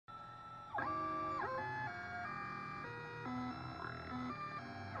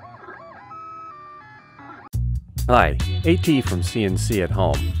Hi, AT from CNC at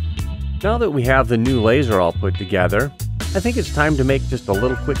Home. Now that we have the new laser all put together, I think it's time to make just a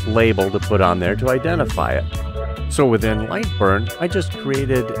little quick label to put on there to identify it. So within Lightburn, I just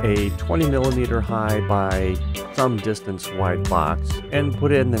created a 20mm high by some distance wide box and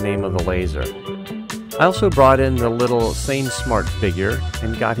put in the name of the laser. I also brought in the little Sane Smart figure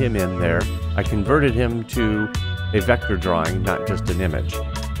and got him in there. I converted him to a vector drawing, not just an image.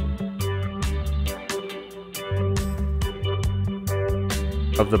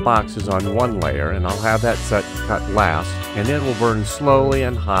 Of the box is on one layer, and I'll have that set cut last, and it will burn slowly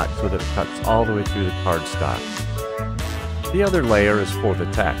and hot so that it cuts all the way through the cardstock. The other layer is for the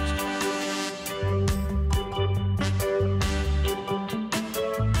text.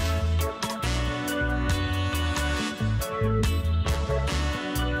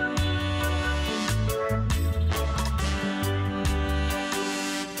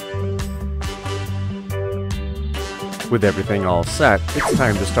 With everything all set, it's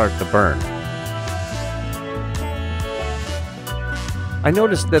time to start the burn. I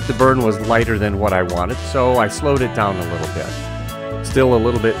noticed that the burn was lighter than what I wanted, so I slowed it down a little bit. Still a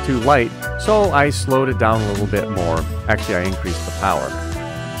little bit too light, so I slowed it down a little bit more. Actually, I increased the power.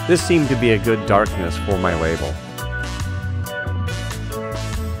 This seemed to be a good darkness for my label.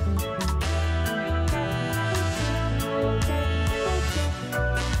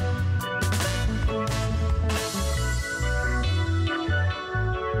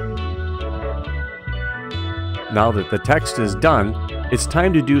 Now that the text is done, it's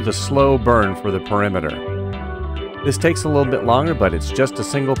time to do the slow burn for the perimeter. This takes a little bit longer, but it's just a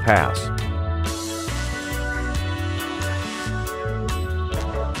single pass.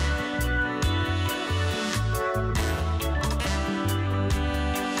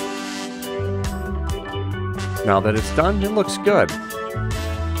 Now that it's done, it looks good.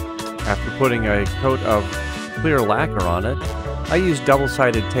 After putting a coat of clear lacquer on it, I used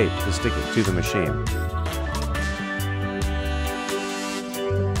double-sided tape to stick it to the machine.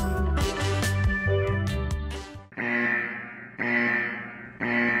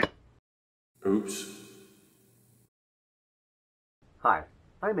 Oops. Hi,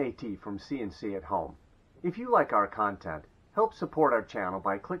 I'm AT from CNC at Home. If you like our content, help support our channel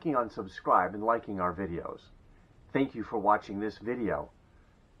by clicking on subscribe and liking our videos. Thank you for watching this video.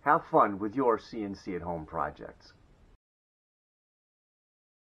 Have fun with your CNC at Home projects.